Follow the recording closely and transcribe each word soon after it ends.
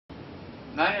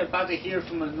Now you're about to hear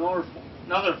from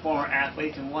another former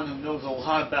athlete and one who knows a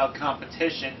lot about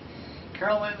competition.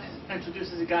 Carolyn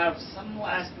introduces a guy with some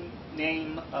last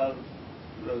name of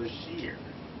Rozier.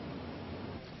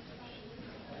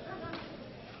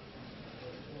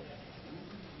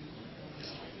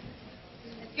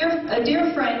 A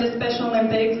dear friend of Special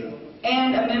Olympics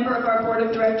and a member of our board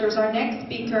of directors, our next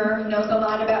speaker knows a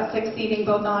lot about succeeding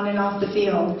both on and off the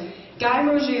field. Guy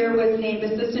Rozier was named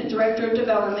Assistant Director of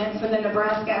Development for the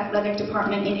Nebraska Athletic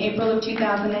Department in April of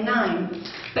 2009.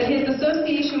 But his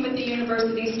association with the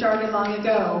university started long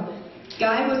ago.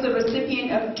 Guy was the recipient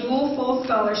of dual full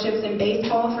scholarships in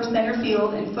baseball for center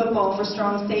field and football for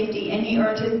strong safety, and he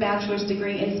earned his bachelor's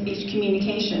degree in speech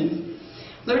communications.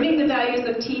 Learning the values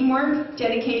of teamwork,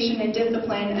 dedication, and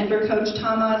discipline under Coach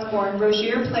Tom Osborne,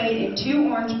 Rozier played in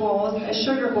 2 Orange Bowls, a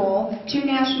Sugar Bowl, 2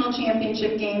 national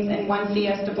championship games, and 1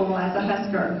 Fiesta Bowl as a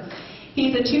Husker.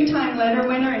 He's a 2-time letter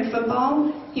winner in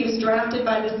football. He was drafted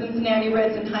by the Cincinnati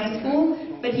Reds in high school,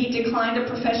 but he declined a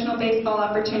professional baseball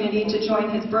opportunity to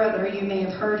join his brother, you may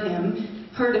have heard of him,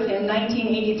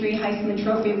 1983 Heisman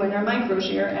Trophy winner Mike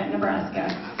Rozier at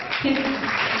Nebraska. His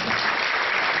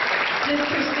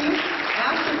pursuit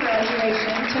after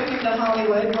graduation took him to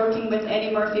Hollywood, working with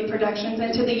Eddie Murphy Productions,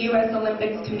 and to the U.S.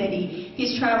 Olympics Committee.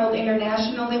 He's traveled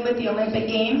internationally with the Olympic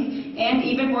Games and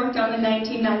even worked on the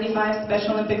 1995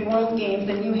 Special Olympic World Games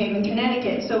in New Haven,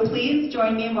 Connecticut. So please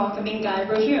join me in welcoming Guy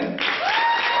Rozier.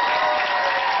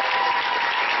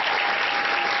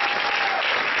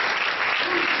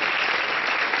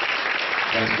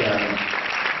 Thanks, Karen.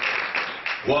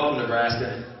 Welcome,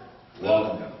 Nebraska.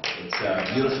 Welcome. It's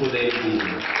a beautiful day to be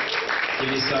here. Give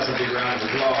yourselves a big round of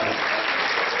applause.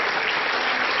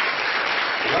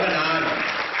 What an honor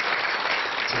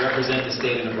to represent the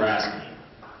state of Nebraska.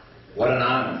 What an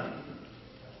honor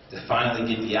to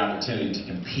finally get the opportunity to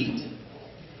compete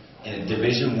in a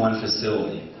Division I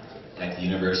facility at the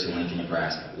University of Lincoln,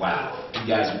 Nebraska. Wow, you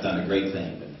guys have done a great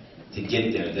thing to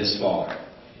get there this far,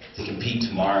 to compete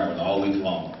tomorrow and all week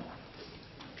long.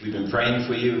 We've been praying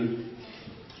for you.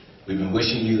 We've been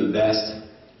wishing you the best.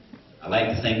 I'd like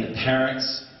to thank the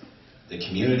parents, the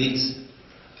communities,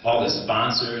 all the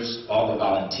sponsors, all the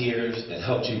volunteers that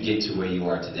helped you get to where you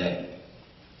are today.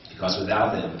 Because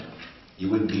without them,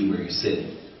 you wouldn't be where you're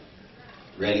sitting.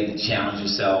 Ready to challenge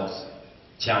yourselves,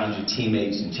 challenge your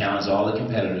teammates, and challenge all the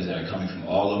competitors that are coming from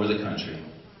all over the country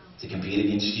to compete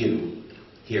against you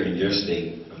here in your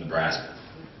state of Nebraska.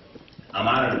 I'm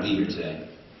honored to be here today.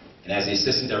 And as the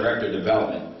Assistant Director of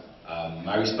Development,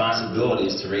 my responsibility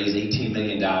is to raise $18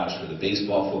 million for the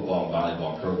baseball, football, and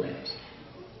volleyball programs.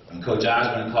 When Coach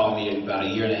Osborne called me about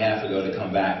 1.5 years ago to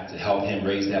come back to help him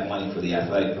raise that money for the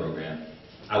athletic program,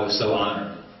 I was so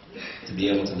honored to be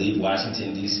able to leave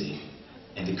Washington, D.C.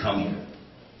 and to come here.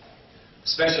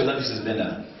 Special Olympics has been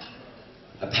a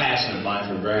passion of mine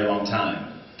for a very long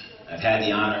time. I've had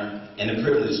the honor and the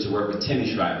privilege to work with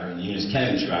Timmy Shriver and Eunice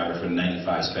Kennedy Shriver for the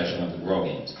 '95 Special Olympic World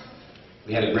Games.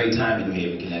 We had a great time in New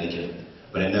Haven, Connecticut,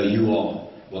 but I know you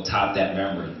all will top that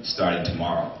memory starting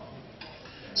tomorrow.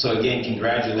 So again,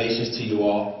 congratulations to you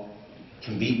all.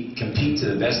 Compete to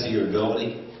the best of your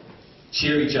ability.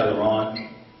 Cheer each other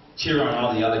on. Cheer on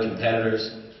all the other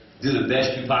competitors. Do the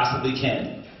best you possibly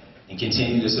can. And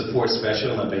continue to support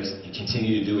Special Olympics and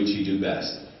continue to do what you do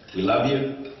best. We love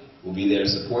you. We'll be there to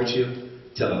support you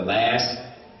till the last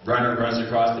runner runs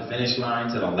across the finish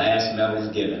line, till the last medal is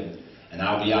given. And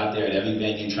I'll be out there at every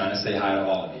venue trying to say hi to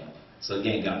all of you. So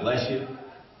again, God bless you.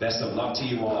 Best of luck to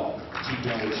you all. Keep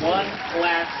doing what you do. One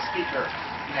last speaker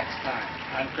next time.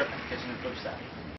 I'm Crippen, catching the flip side.